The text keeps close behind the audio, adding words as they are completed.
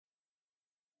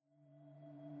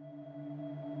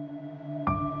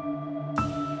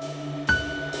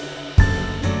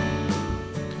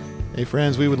Hey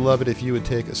friends, we would love it if you would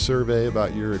take a survey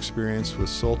about your experience with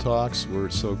Soul Talks.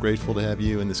 We're so grateful to have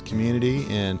you in this community,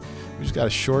 and we just got a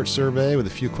short survey with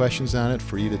a few questions on it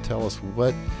for you to tell us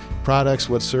what products,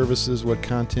 what services, what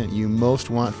content you most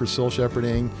want for soul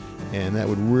shepherding, and that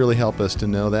would really help us to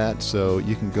know that. So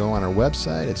you can go on our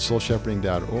website at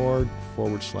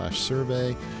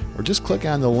soulshepherding.org/survey, or just click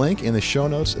on the link in the show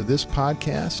notes of this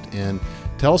podcast and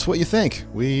tell us what you think.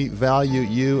 We value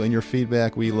you and your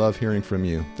feedback. We love hearing from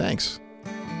you. Thanks.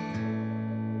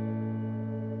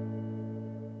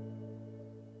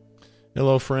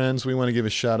 Hello, friends. We want to give a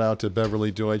shout out to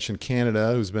Beverly Deutsch in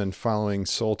Canada, who's been following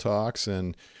Soul Talks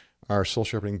and our Soul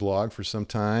Shepherding blog for some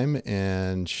time.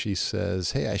 And she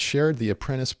says, hey, I shared the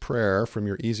Apprentice Prayer from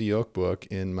your Easy Yoke book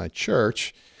in my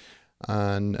church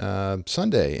on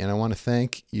Sunday. And I want to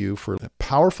thank you for the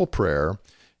powerful prayer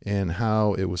and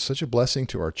how it was such a blessing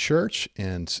to our church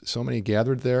and so many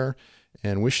gathered there,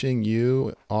 and wishing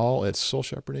you all at Soul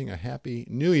Shepherding a happy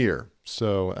new year.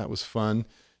 So that was fun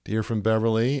to hear from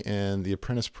Beverly, and the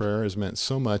Apprentice Prayer has meant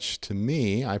so much to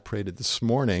me. I prayed it this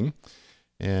morning,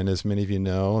 and as many of you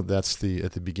know, that's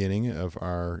at the beginning of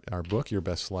our book, Your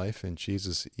Best Life and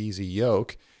Jesus' Easy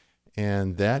Yoke,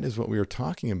 and that is what we are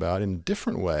talking about in a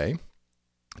different way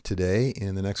today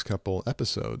in the next couple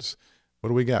episodes. What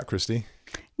do we got, Christy?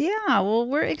 Yeah, well,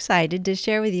 we're excited to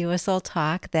share with you a Soul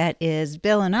Talk that is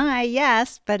Bill and I,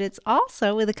 yes, but it's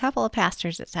also with a couple of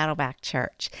pastors at Saddleback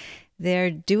Church. Their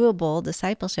Doable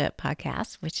Discipleship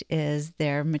podcast, which is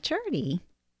their maturity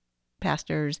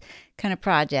pastors kind of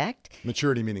project.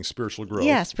 Maturity meaning spiritual growth.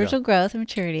 Yeah, spiritual growth and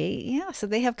maturity. Yeah, so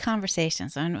they have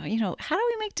conversations on, how do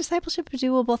we make discipleship a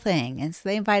doable thing? And so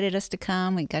they invited us to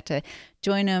come. We got to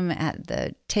join them at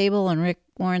the table in Rick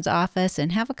Warren's office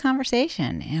and have a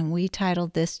conversation. And we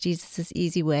titled this Jesus'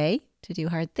 Easy Way to Do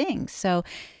Hard Things. So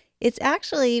it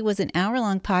actually was an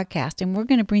hour-long podcast, and we're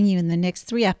going to bring you in the next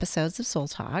 3 episodes of Soul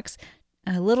Talks,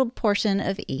 a little portion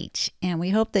of each. And we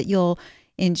hope that you'll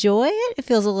enjoy it. It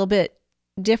feels a little bit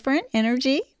different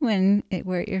energy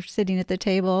where you're sitting at the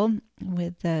table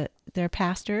with their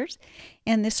pastors.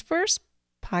 And this first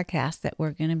podcast that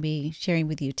we're going to be sharing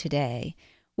with you today,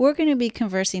 we're going to be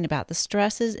conversing about the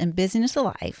stresses and busyness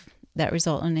of life that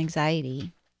result in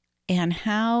anxiety, and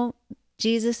how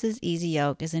Jesus' easy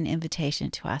yoke is an invitation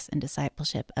to us in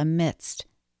discipleship amidst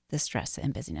the stress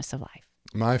and busyness of life.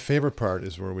 My favorite part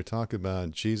is where we talk about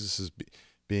Jesus'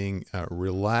 being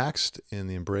relaxed in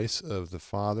the embrace of the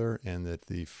Father, and that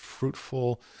the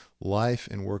fruitful life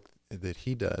and work that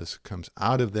he does comes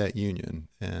out of that union.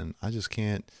 And I just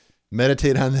can't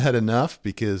meditate on that enough,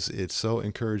 because it's so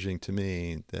encouraging to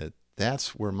me that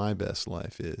that's where my best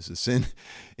life is. It's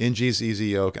in Jesus' easy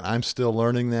yoke. I'm still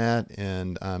learning that,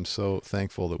 and I'm so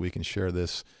thankful that we can share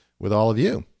this with all of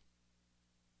you.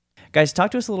 Guys,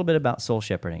 talk to us a little bit about soul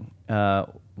shepherding.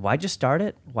 Why'd you start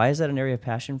it? Why is that an area of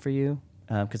passion for you?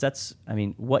 Because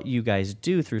what you guys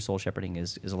do through soul shepherding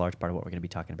is a large part of what we're going to be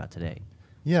talking about today.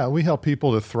 Yeah, we help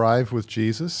people to thrive with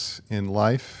Jesus in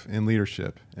life and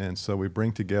leadership. And so we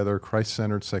bring together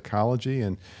Christ-centered psychology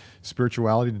and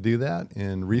spirituality to do that,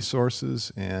 in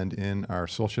resources and in our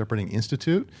Soul Shepherding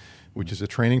Institute, which is a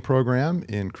training program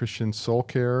in Christian soul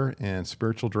care and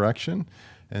spiritual direction.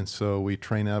 And so we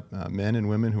train up men and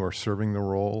women who are serving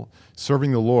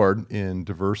the Lord in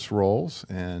diverse roles.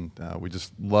 And we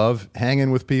just love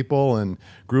hanging with people in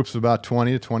groups of about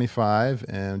 20 to 25,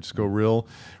 and just go real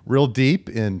deep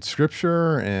in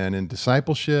Scripture and in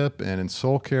discipleship and in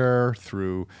soul care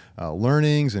through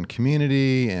learnings and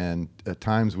community, and at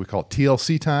times we call it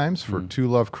TLC times for To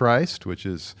Love Christ, which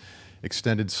is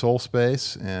extended soul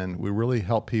space. And we really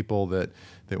help people that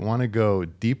want to go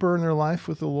deeper in their life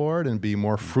with the Lord and be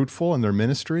more fruitful in their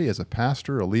ministry as a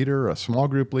pastor, a leader, a small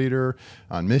group leader,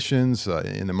 on missions,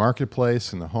 in the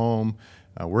marketplace, in the home,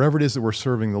 wherever it is that we're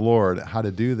serving the Lord, how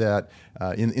to do that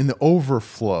in the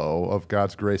overflow of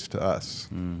God's grace to us.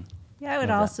 Yeah, I would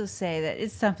also say that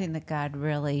it's something that God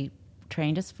really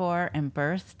trained us for and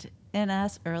birthed in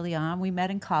us early on. We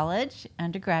met in college,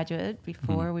 undergraduate,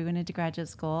 before we went into graduate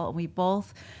school. We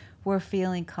both were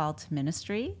feeling called to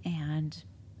ministry, and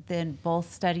then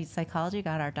both studied psychology,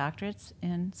 got our doctorates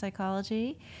in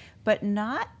psychology, but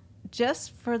not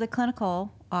just for the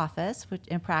clinical office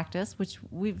and practice, which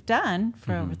we've done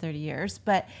for over 30 years,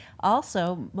 but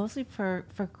also mostly for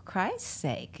Christ's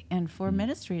sake and for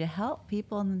ministry, to help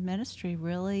people in the ministry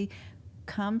really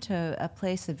come to a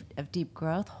place of deep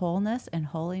growth, wholeness, and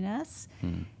holiness.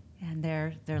 and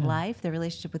their life, their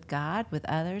relationship with God, with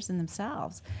others, and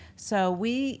themselves. So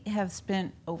we have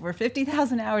spent over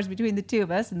 50,000 hours between the two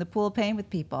of us in the pool of pain with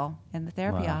people in the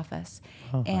therapy office.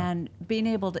 And being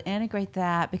able to integrate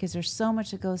that, because there's so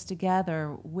much that goes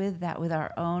together with that, with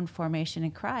our own formation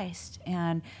in Christ.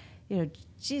 And,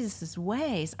 Jesus'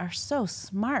 ways are so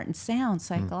smart and sound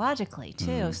psychologically,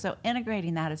 too. So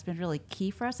integrating that has been really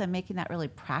key for us and making that really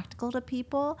practical to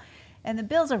people. And then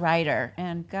Bill's a writer,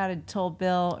 and God had told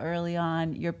Bill early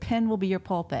on, your pen will be your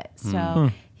pulpit.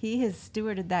 So he has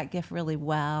stewarded that gift really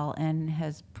well and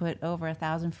has put over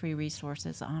 1,000 free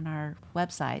resources on our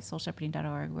website,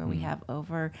 soulshepherding.org, where we have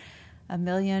over 1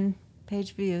 million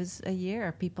page views a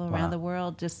year. People around the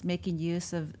world just making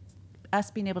use of us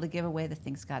being able to give away the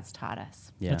things God's taught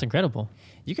us. Yeah. That's incredible.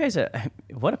 You guys,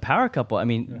 what a power couple. I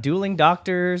mean, dueling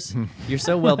doctors, you're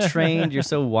so well trained, you're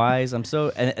so wise. And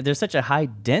there's such a high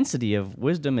density of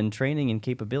wisdom and training and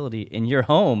capability in your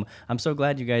home. I'm so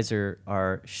glad you guys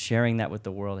are sharing that with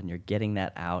the world and you're getting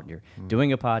that out. You're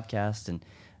doing a podcast, and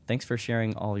thanks for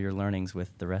sharing all your learnings with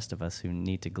the rest of us who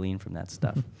need to glean from that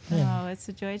stuff. Oh, it's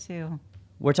a joy too.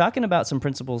 We're talking about some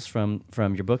principles from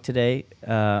your book today,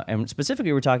 and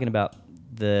specifically we're talking about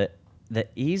the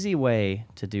easy way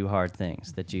to do hard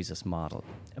things that Jesus modeled.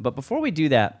 But before we do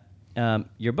that,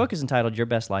 your book is entitled Your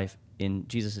Best Life in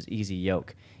Jesus' Easy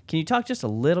Yoke. Can you talk just a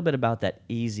little bit about that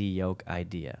easy yoke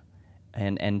idea?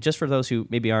 And just for those who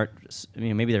maybe aren't,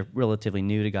 maybe they're relatively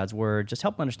new to God's Word, just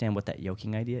help them understand what that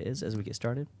yoking idea is as we get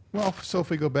started. Well, so if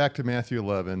we go back to Matthew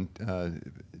 11,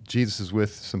 Jesus is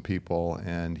with some people,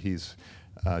 and he's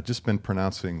just been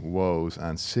pronouncing woes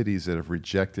on cities that have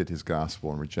rejected his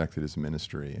gospel and rejected his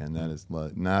ministry, and that is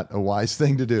not a wise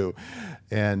thing to do.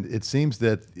 And it seems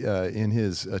that in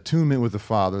his attunement with the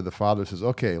Father says,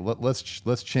 okay,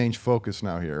 let's change focus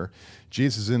now here.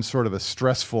 Jesus is in sort of a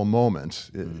stressful moment,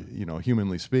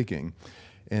 humanly speaking.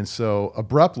 And so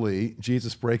abruptly,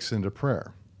 Jesus breaks into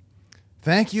prayer.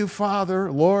 Thank you,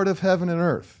 Father, Lord of heaven and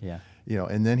earth. Yeah.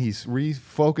 And then he's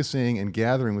refocusing and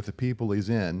gathering with the people that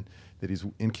he's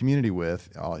in community with,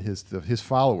 his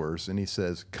followers, and he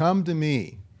says, come to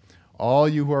me, all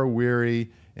you who are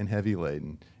weary and heavy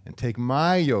laden, and take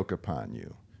my yoke upon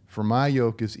you, for my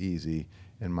yoke is easy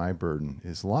and my burden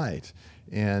is light.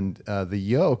 And the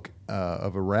yoke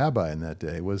of a rabbi in that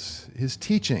day was his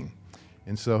teaching.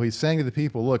 And so he's saying to the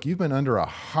people, look, you've been under a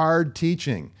hard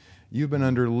teaching. You've been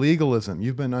under legalism.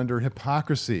 You've been under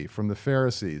hypocrisy from the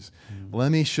Pharisees.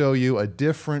 Let me show you a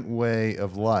different way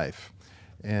of life.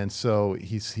 And so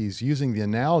he's using the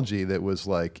analogy that was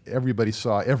like everybody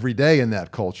saw every day in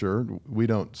that culture, we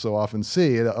don't so often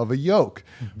see it, of a yoke.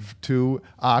 Two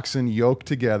oxen yoked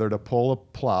together to pull a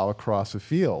plow across a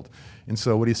field. And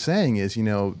so what he's saying is,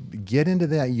 get into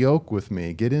that yoke with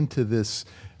me, get into this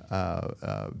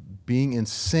being in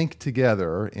sync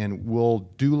together, and we'll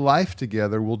do life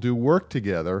together, we'll do work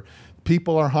together.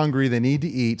 People are hungry, they need to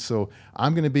eat, so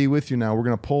I'm going to be with you now. We're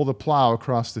going to pull the plow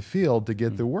across the field to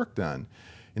get the work done.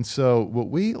 And so what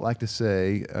we like to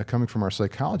say, coming from our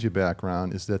psychology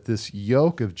background, is that this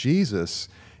yoke of Jesus,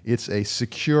 it's a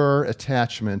secure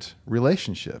attachment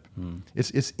relationship.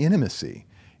 It's intimacy.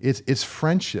 It's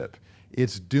friendship.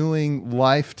 It's doing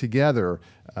life together,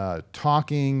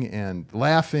 talking and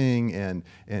laughing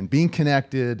and being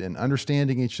connected and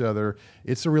understanding each other.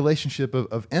 It's a relationship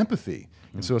of empathy.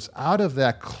 And so it's out of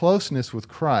that closeness with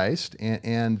Christ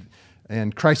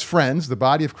and Christ's friends, the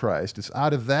body of Christ, it's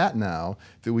out of that now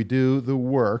that we do the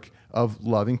work of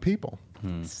loving people.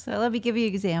 So let me give you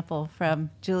an example from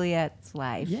Juliet's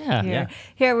life. Yeah.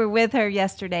 Here we're with her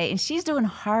yesterday, and she's doing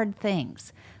hard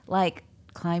things, like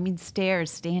climbing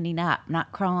stairs, standing up,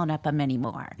 not crawling up them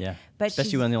anymore. Yeah, but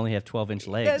especially when they only have 12-inch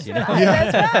legs. That's right,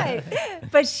 that's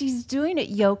right. But she's doing it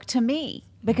yoked to me,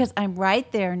 because I'm right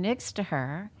there next to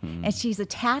her, and she's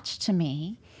attached to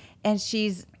me, and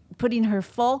she's putting her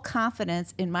full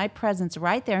confidence in my presence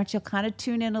right there, and she'll kind of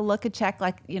tune in and look and check,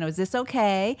 like, is this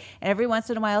okay? And every once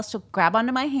in a while, she'll grab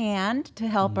onto my hand to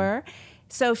help her.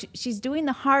 So she's doing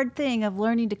the hard thing of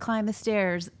learning to climb the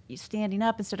stairs, standing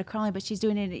up instead of crawling, but she's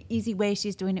doing it in an easy way.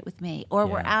 She's doing it with me. Or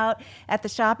we're out at the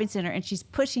shopping center, and she's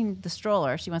pushing the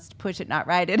stroller. She wants to push it, not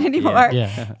ride it anymore.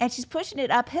 Yeah. And she's pushing it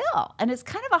uphill. And it's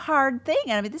kind of a hard thing.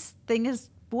 And I mean, this thing is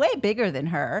way bigger than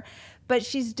her. But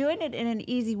she's doing it in an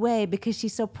easy way because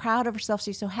she's so proud of herself.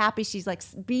 She's so happy. She's like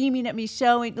beaming at me,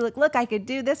 showing, look, I could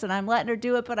do this, and I'm letting her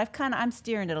do it, but I'm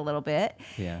steering it a little bit.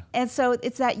 Yeah. And so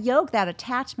it's that yoke, that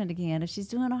attachment again. If she's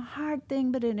doing a hard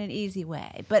thing, but in an easy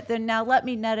way. But then now let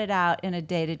me nut it out in a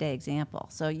day-to-day example.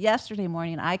 So yesterday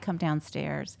morning, I come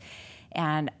downstairs,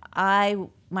 and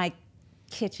my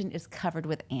kitchen is covered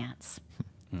with ants.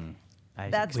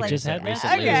 That's we like just had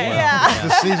recently recently okay, as well. yeah.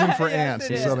 It's the season for Yes, ants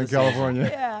it in is. Southern California.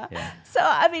 Yeah. Yeah. So,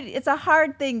 I mean, it's a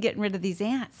hard thing getting rid of these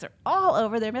ants. They're all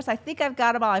over their mess. I think I've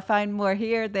got them all. I find more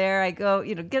here, there. I go,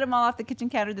 get them all off the kitchen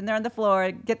counter. Then they're on the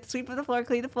floor. Sweep the floor,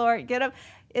 clean the floor, get them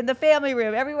in the family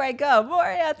room. Everywhere I go, more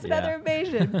ants, another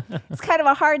invasion. It's kind of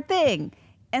a hard thing.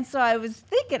 And so I was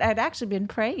thinking, I'd actually been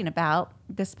praying about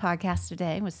this podcast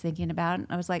today and was thinking about it.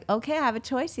 I was like, okay, I have a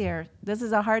choice here. This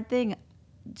is a hard thing.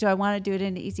 Do I want to do it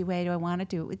in an easy way? Do I want to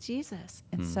do it with Jesus?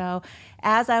 And so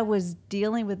as I was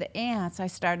dealing with the ants, I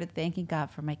started thanking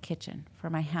God for my kitchen, for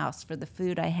my house, for the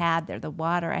food I had there, the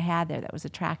water I had there that was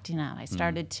attracting them. I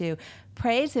started to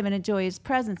praise him and enjoy his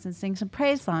presence and sing some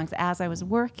praise songs as I was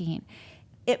working.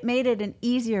 It made it an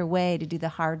easier way to do the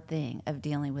hard thing of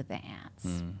dealing with the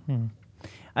ants.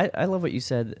 I love what you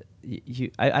said.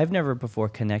 I've never before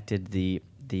connected the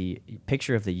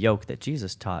picture of the yoke that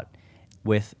Jesus taught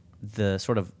with the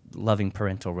sort of loving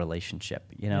parental relationship.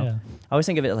 Yeah. I always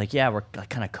think of it like, we're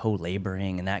kind of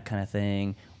co-laboring and that kind of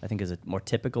thing. I think is a more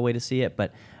typical way to see it.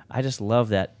 But I just love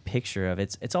that picture of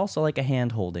it. It's also like a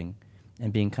hand holding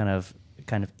and being kind of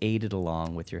aided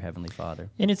along with your Heavenly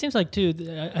Father. And it seems like, too,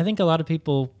 I think a lot of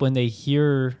people, when they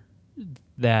hear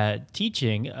that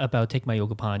teaching about take my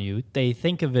yoke upon you, they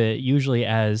think of it usually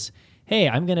as, hey,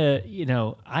 I'm going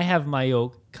to, I have my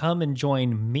yoke, come and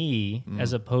join me,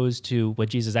 as opposed to what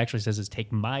Jesus actually says is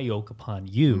take my yoke upon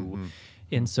you.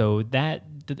 And so that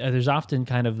there's often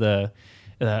kind of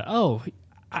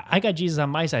I got Jesus on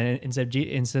my side instead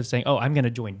of saying, oh, I'm going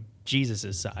to join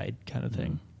Jesus's side kind of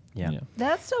thing. Yeah.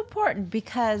 That's so important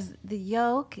because the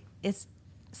yoke is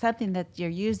something that you're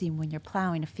using when you're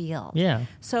plowing a field. Yeah.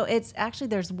 So it's actually,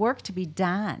 there's work to be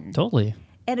done. Totally.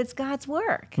 And it's God's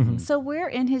work. So we're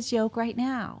in his yoke right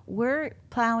now. We're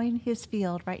plowing his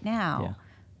field right now. Yeah.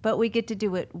 But we get to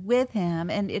do it with him.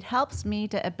 And it helps me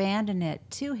to abandon it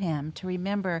to him, to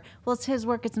remember, well, it's his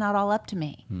work. It's not all up to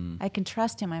me. I can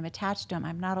trust him. I'm attached to him.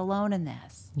 I'm not alone in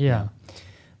this. Yeah.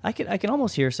 I can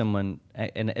almost hear someone,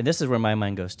 and this is where my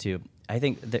mind goes too. I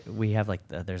think that we have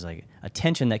there's like a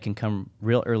tension that can come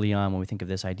real early on when we think of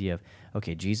this idea of,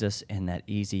 okay, Jesus and that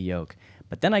easy yoke.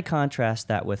 But then I contrast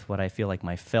that with what I feel like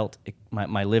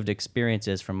my lived experience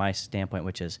is from my standpoint,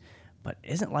 which is, but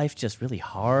isn't life just really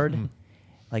hard?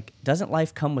 Like, doesn't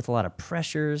life come with a lot of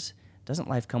pressures? Doesn't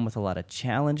life come with a lot of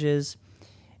challenges?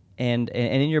 And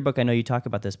in your book, I know you talk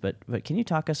about this, but can you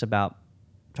talk to us a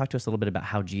little bit about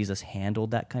how Jesus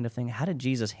handled that kind of thing? How did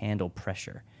Jesus handle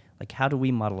pressure? Like, how do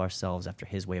we model ourselves after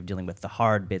his way of dealing with the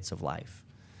hard bits of life?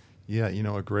 Yeah,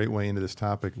 a great way into this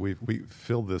topic, we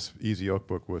filled this Easy Yoke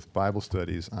book with Bible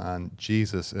studies on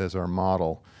Jesus as our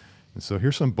model. And so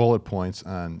here's some bullet points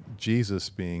on Jesus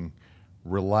being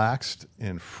relaxed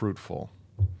and fruitful.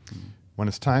 When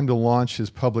it's time to launch his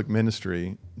public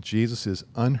ministry, Jesus is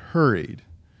unhurried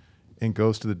and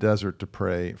goes to the desert to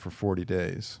pray for 40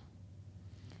 days.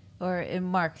 Or in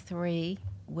Mark 3,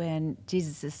 when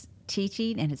Jesus is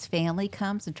teaching and his family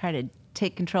comes and try to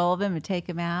take control of him and take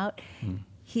him out,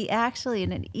 he actually,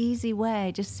 in an easy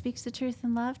way, just speaks the truth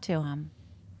in love to him.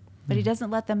 But he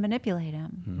doesn't let them manipulate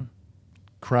him.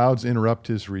 Crowds interrupt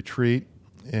his retreat,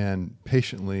 and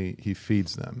patiently he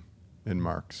feeds them in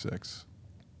Mark 6.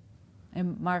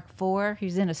 In Mark 4,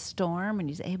 he's in a storm and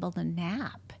he's able to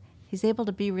nap. He's able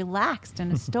to be relaxed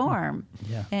in a storm.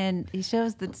 Yeah. And he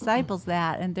shows the disciples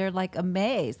that, and they're like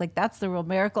amazed. Like, that's the real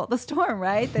miracle of the storm,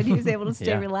 right? That he was able to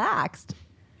stay Yeah. relaxed.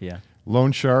 Yeah.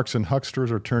 Loan sharks and hucksters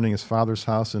are turning his father's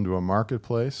house into a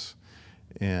marketplace,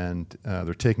 and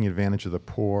they're taking advantage of the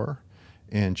poor.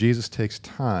 And Jesus takes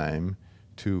time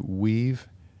to weave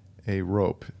a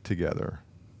rope together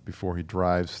before he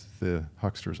drives the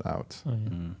hucksters out. Oh,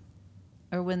 yeah.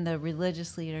 Or when the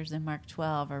religious leaders in Mark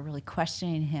 12 are really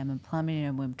questioning him and plummeting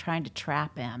him and trying to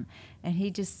trap him. And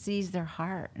he just sees their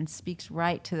heart and speaks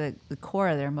right to the core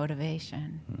of their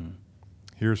motivation.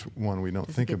 Here's one we don't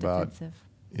Doesn't think get about defensive.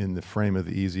 in the frame of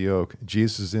the Easy Yoke.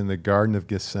 Jesus is in the Garden of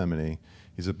Gethsemane.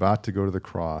 He's about to go to the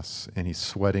cross, and he's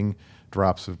sweating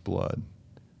drops of blood.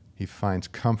 He finds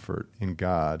comfort in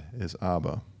God as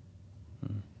Abba.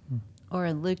 Or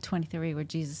in Luke 23, where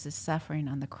Jesus is suffering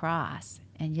on the cross,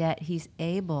 and yet he's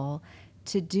able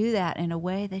to do that in a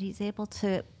way that he's able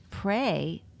to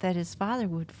pray that his Father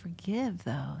would forgive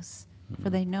those, for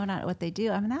they know not what they do.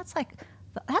 I mean, that's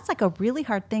like a really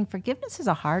hard thing. Forgiveness is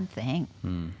a hard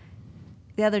thing.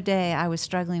 The other day, I was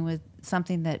struggling with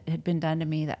something that had been done to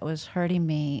me that was hurting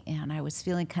me, and I was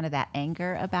feeling kind of that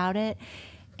anger about it.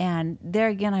 And there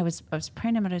again, I was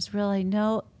praying to him, and I was really,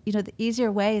 the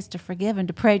easier way is to forgive and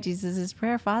to pray Jesus'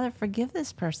 prayer. Father, forgive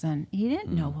this person. He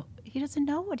didn't know. He doesn't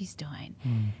know what he's doing.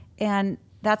 And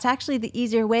that's actually the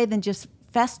easier way than just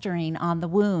festering on the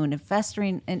wound and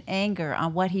festering in anger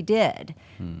on what he did,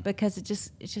 because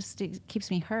it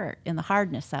keeps me hurt in the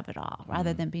hardness of it all,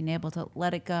 rather than being able to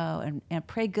let it go and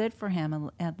pray good for him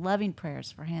and loving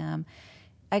prayers for him.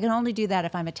 I can only do that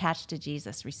if I'm attached to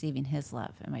Jesus, receiving his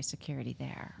love and my security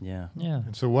there. Yeah. Yeah.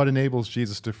 And so what enables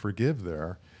Jesus to forgive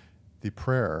there? The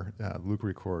prayer, Luke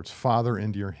records, Father,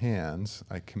 into your hands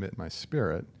I commit my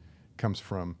spirit, comes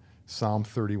from Psalm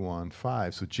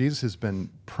 31:5. So Jesus has been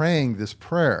praying this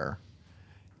prayer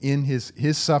in his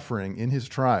suffering, in his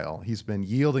trial. He's been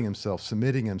yielding himself,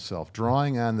 submitting himself,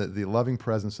 drawing on the loving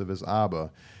presence of his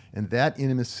Abba. And that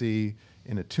intimacy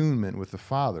and attunement with the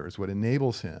Father is what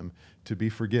enables him to be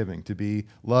forgiving, to be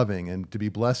loving, and to be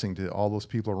blessing to all those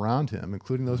people around him,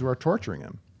 including those who are torturing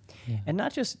him. Yeah. And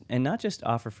not just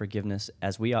offer forgiveness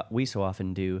as we so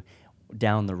often do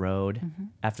down the road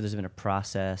after there's been a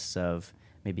process of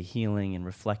maybe healing and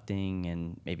reflecting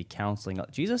and maybe counseling.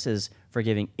 Jesus is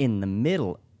forgiving in the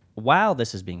middle while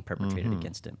this is being perpetrated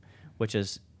against him, which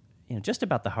is just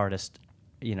about the hardest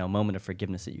moment of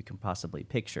forgiveness that you can possibly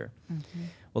picture.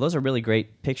 Well, those are really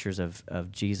great pictures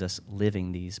of Jesus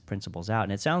living these principles out.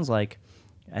 And it sounds like,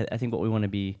 I think what we want to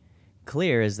be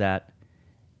clear is that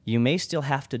you may still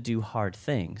have to do hard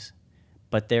things,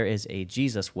 but there is a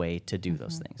Jesus way to do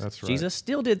those things. That's right. Jesus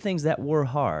still did things that were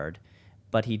hard,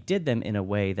 but he did them in a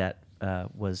way that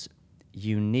was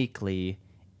uniquely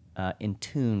in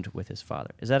tuned with his Father.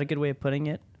 Is that a good way of putting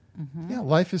it? Yeah,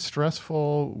 life is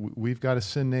stressful. We've got a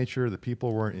sin nature. The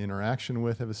people we're in interaction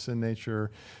with have a sin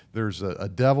nature. There's a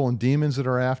devil and demons that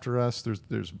are after us.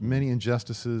 There's many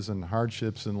injustices and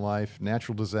hardships in life,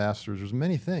 natural disasters. There's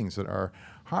many things that are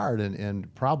hard,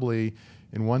 and probably,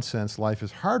 in one sense, life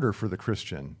is harder for the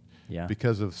Christian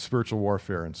because of spiritual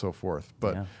warfare and so forth.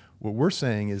 But what we're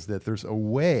saying is that there's a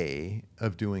way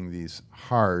of doing these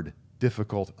hard,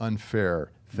 difficult,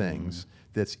 unfair things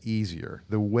that's easier.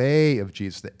 The way of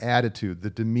Jesus, the attitude, the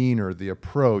demeanor, the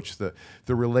approach, the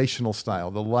relational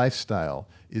style, the lifestyle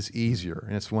is easier.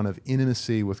 And it's one of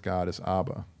intimacy with God as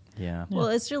Abba. Yeah. Well,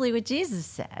 it's really what Jesus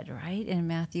said, right? In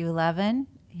Matthew 11,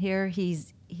 here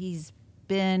he's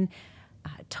been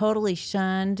totally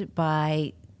shunned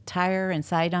by Tyre and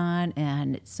Sidon,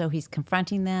 and so he's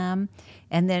confronting them.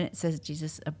 And then it says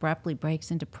Jesus abruptly breaks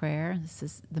into prayer. This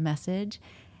is the message.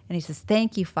 And he says,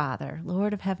 "Thank you, Father,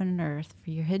 Lord of heaven and earth,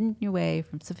 for you're hidden your way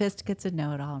from sophisticates and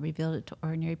know-it-all and revealed it to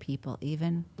ordinary people,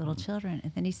 even little children."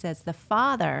 And then he says, "The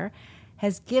Father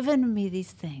has given me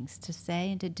these things to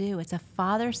say and to do." It's a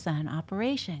father-son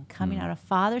operation coming out of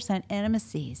father-son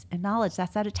intimacies and knowledge.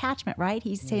 That's that attachment, right?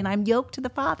 He's saying, I'm yoked to the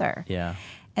Father. Yeah.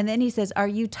 And then he says, are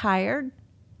you tired,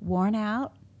 worn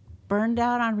out, burned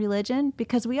out on religion?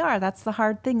 Because we are. That's the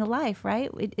hard thing of life,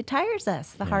 right? It tires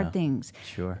us, the hard things.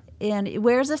 Sure. And it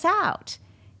wears us out.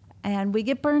 And we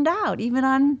get burned out, even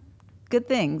on good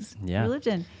things,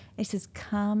 religion. And he says,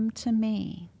 come to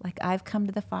me like I've come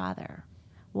to the Father.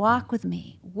 Walk with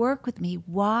me, work with me,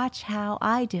 watch how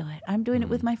I do it. I'm doing it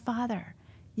with my Father.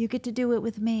 You get to do it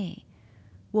with me.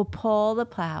 We'll pull the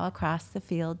plow across the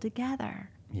field together.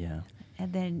 Yeah.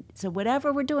 And then, so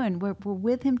whatever we're doing, we're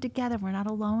with him together. We're not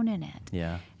alone in it.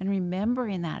 Yeah. And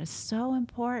remembering that is so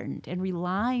important, and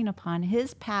relying upon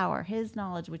his power, his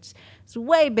knowledge, which is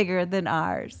way bigger than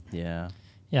ours. Yeah.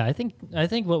 Yeah, I think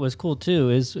what was cool too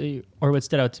is, or what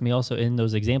stood out to me also in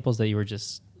those examples that you were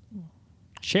just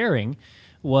sharing,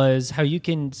 was how you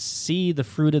can see the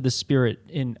fruit of the Spirit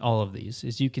in all of these.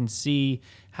 Is you can see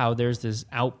how there's this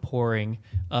outpouring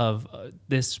of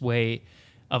this way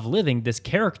of living, this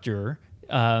character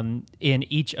in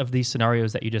each of these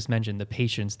scenarios that you just mentioned, the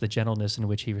patience, the gentleness in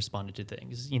which he responded to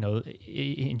things,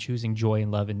 in choosing joy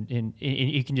and love, and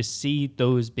you can just see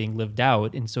those being lived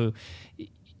out. And so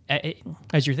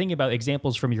as you're thinking about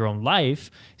examples from your own life,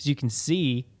 as you can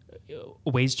see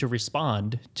ways to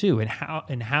respond to, and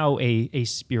how a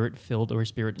spirit-filled or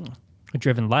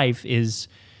spirit-driven life it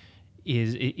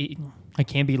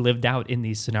can be lived out in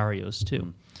these scenarios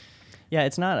too. Yeah,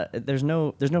 it's not. There's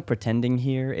no pretending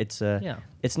here. It's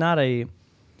not a.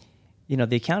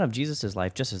 The account of Jesus'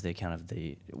 life, just as the account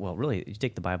of really, you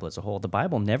take the Bible as a whole. The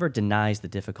Bible never denies the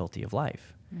difficulty of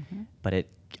life, but it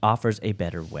offers a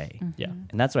better way. Yeah,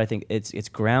 and that's what I think. It's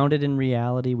grounded in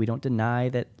reality. We don't deny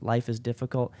that life is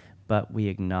difficult, but we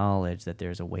acknowledge that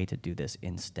there's a way to do this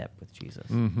in step with Jesus.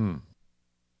 Mm-hmm.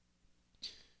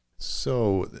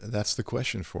 So that's the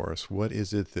question for us. What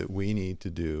is it that we need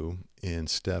to do in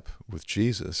step with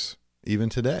Jesus, even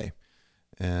today?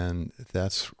 And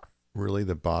that's really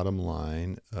the bottom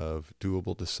line of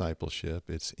doable discipleship.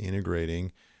 It's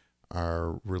integrating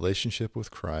our relationship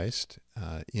with Christ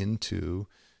into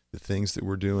the things that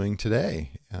we're doing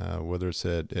today, whether it's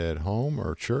at home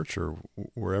or church or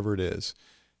wherever it is.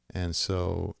 And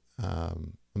so let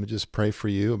me just pray for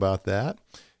you about that,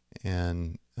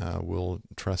 and we'll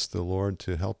trust the Lord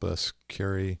to help us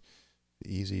carry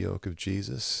the easy yoke of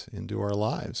Jesus into our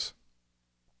lives.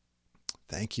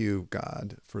 Thank you,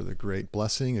 God, for the great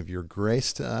blessing of your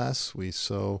grace to us. We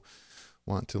so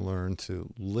want to learn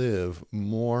to live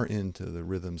more into the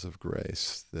rhythms of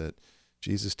grace that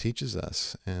Jesus teaches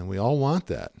us. And we all want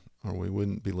that, or we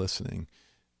wouldn't be listening.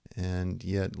 And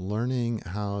yet learning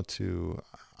how to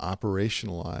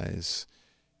operationalize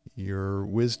your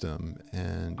wisdom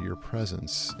and your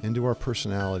presence into our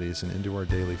personalities and into our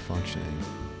daily functioning,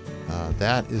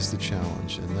 that is the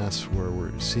challenge. And that's where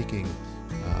we're seeking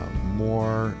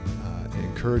more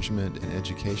encouragement and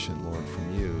education, Lord,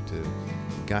 from you to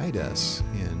guide us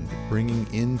in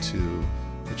bringing into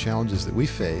the challenges that we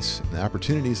face and the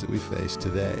opportunities that we face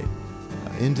today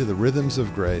into the rhythms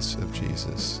of grace of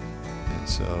Jesus. And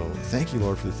so thank you,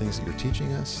 Lord, for the things that you're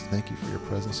teaching us. Thank you for your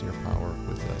presence and your power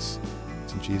with us.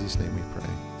 It's in Jesus' name we pray.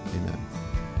 Amen.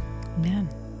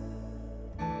 Amen.